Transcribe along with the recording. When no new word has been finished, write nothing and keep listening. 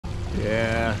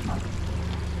Yeah.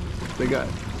 They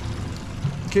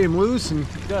came loose and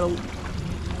got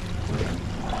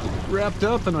wrapped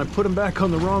up, and I put them back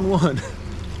on the wrong one.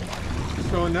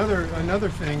 So another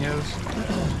thing is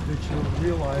that you'll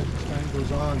realize as time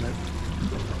goes on that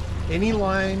any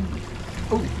line.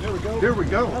 Oh, There we go. there we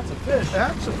go. That's a fish.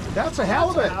 That's a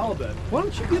halibut. That's a halibut. Why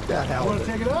don't you get that You halibut? want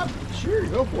to take it up? Sure,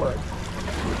 go for it.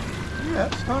 Yeah,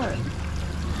 it's time.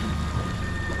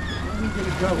 Let me get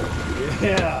it going.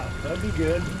 Yeah, that'd be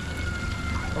good.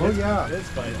 Oh yeah, It's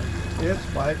fighting. it's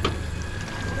biting.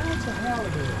 That's a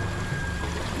halibut.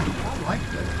 I like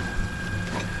that.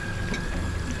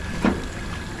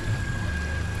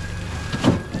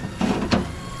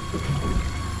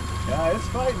 Yeah, it's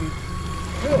fighting.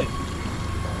 Good.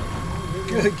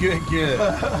 Good, good, good.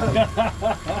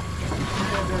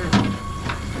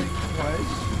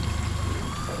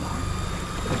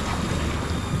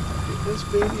 Get this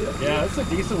baby up. Yeah, it's a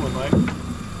decent one, Mike. Good.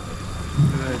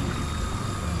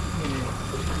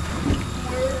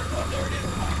 Oh, there it is.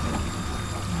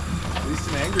 At least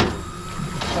an angry one.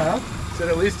 Huh? Said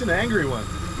at least an angry one.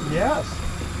 Yes.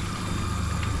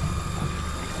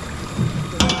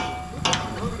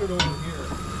 Move it over here.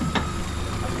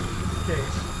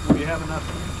 Case. Do you have enough?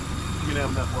 You gonna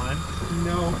have enough line?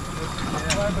 No.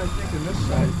 That's why I'm thinking this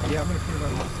side. Yeah, I'm gonna put it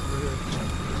on over here.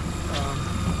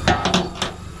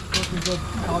 So it can go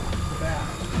out the back.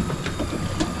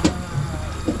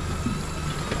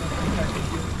 I think I can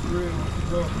get through.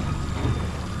 Go.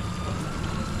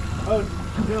 Oh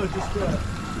no, just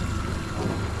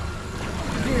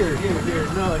here.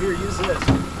 No, here, use this.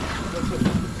 That's what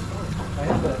I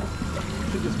have that.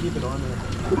 Should just keep it on there.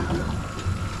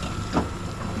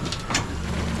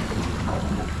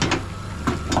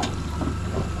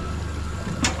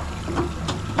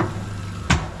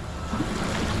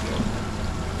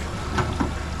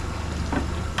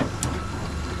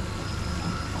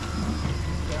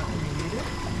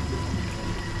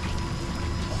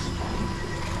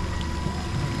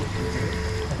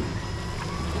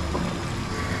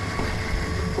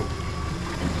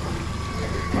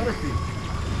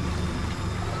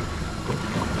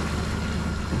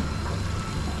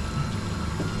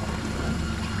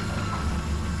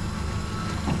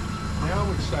 Now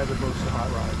I'm excited about the hot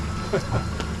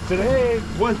rod. Today,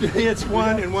 One day it's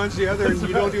one and one's the other, and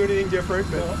you don't do anything different.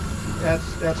 But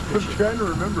that's I'm fishing. trying to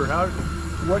remember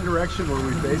what direction were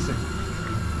we facing?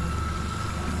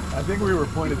 I think we were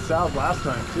pointed south last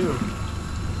time too.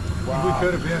 Wow. We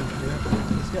could have been. Yeah.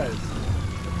 This guy's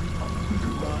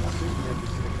not super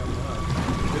interested in coming up.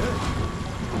 Good.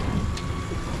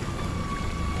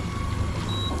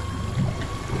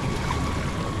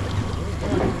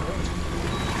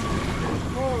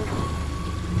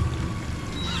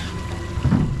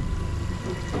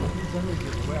 These onions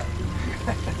get wet.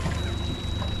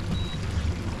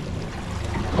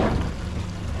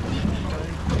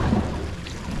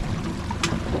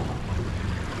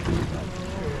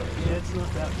 Yeah, it's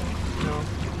not that one. No,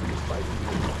 it's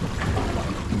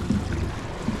biting.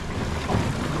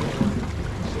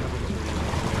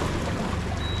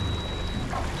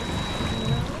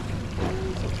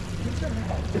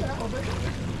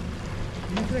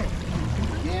 What do you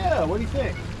think? Yeah, what do you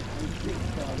think?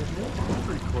 It's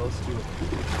pretty close to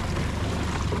it.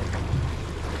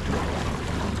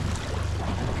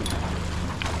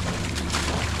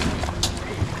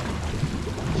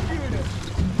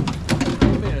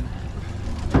 Come in.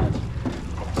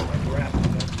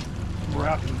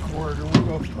 Wrapping cord. We'll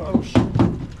go. Oh, shoot.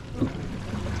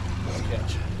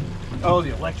 Sketch. Oh,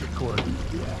 the electric cord. Yeah.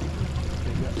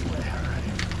 Okay, that's way. All right.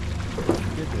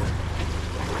 Good there.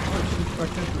 Oh, she's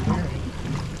back into here.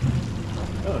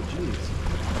 Oh, jeez.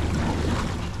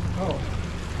 Oh.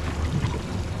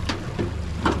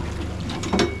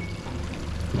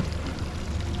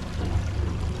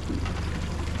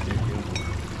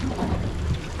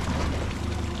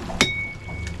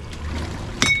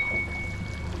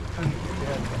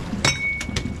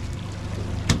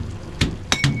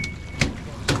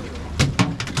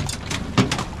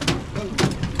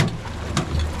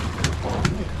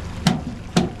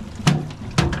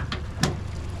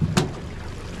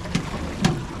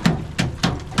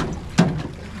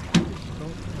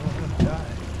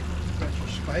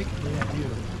 Spike? Yeah, you.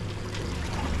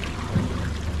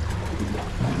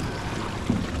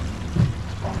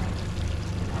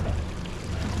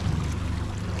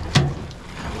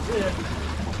 That's it.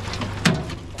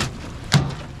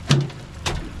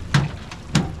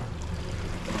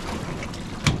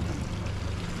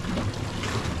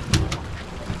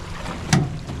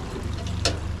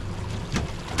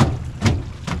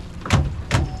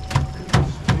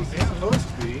 It's supposed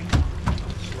to be.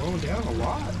 Slowing down a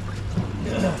lot.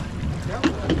 That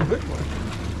was a good one.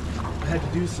 I had to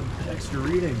do some extra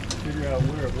reading to figure out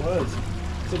where it was.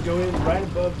 So go in right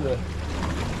above the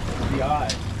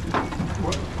eye.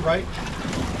 Right?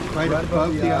 Right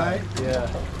above the eye? Yeah.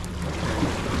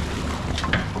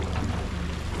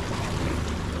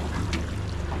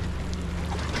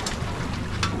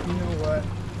 You know what?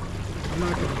 I'm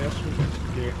not going to mess with this.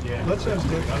 Yeah. Let's just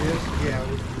do this, yeah,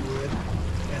 with the wood.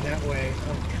 And that way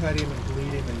I'll cut him and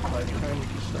bleed him, and by the time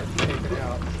you start to take it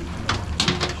out,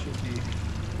 it should be.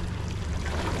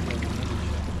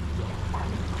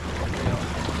 Yeah,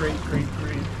 great.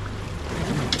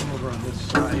 Come over on this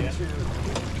side too.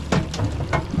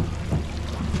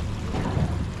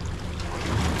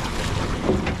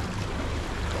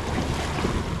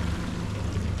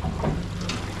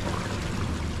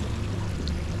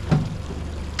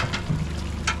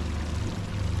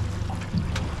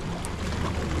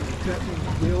 Cutting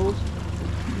gills,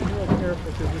 be real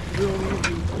careful because it's real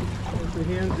easy with the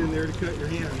hands in there to cut your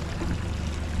hand.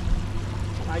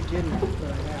 I didn't,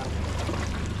 but I have.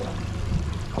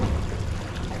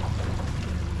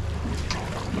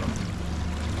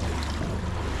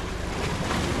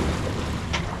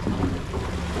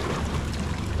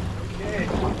 Okay.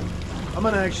 I'm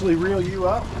gonna actually reel you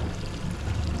up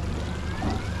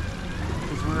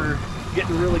because we're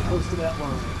getting really close to that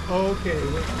line. Okay,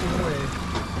 let's go away.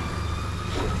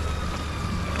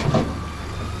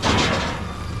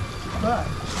 But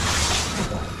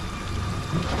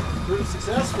Pretty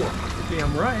successful.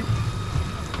 damn right.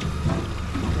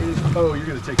 Oh, you're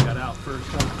gonna take that out first.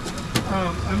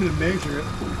 Huh? I'm going to measure it.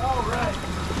 All right.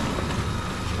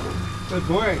 But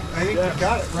boy, I think Yes. you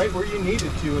got it right where you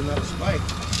needed to in that spike.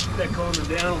 That calmed it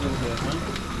down a little bit, huh?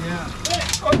 Yeah.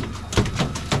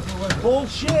 Hey,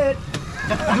 bullshit.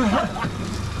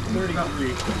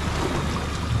 33.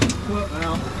 Well,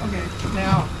 okay,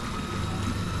 now.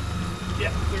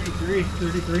 Yeah, 33.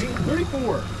 33?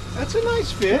 34. That's a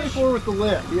nice fish. 34 with the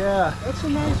lip. Yeah. That's a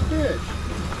nice fish.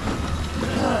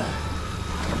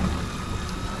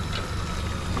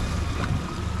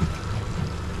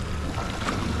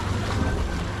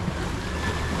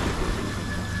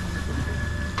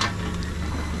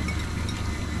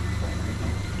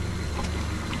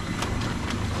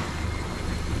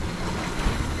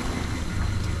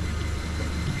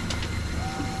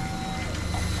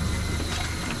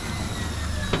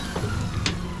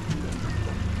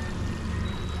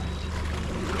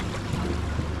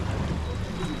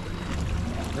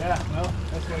 Yeah, well,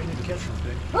 that's why you need to catch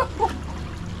something. Fuck.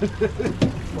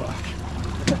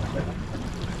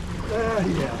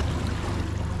 Yeah.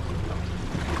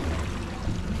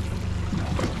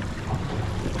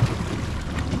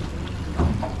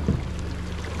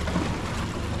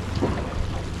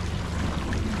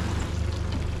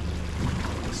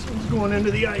 This one's going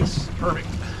into the ice. Perfect.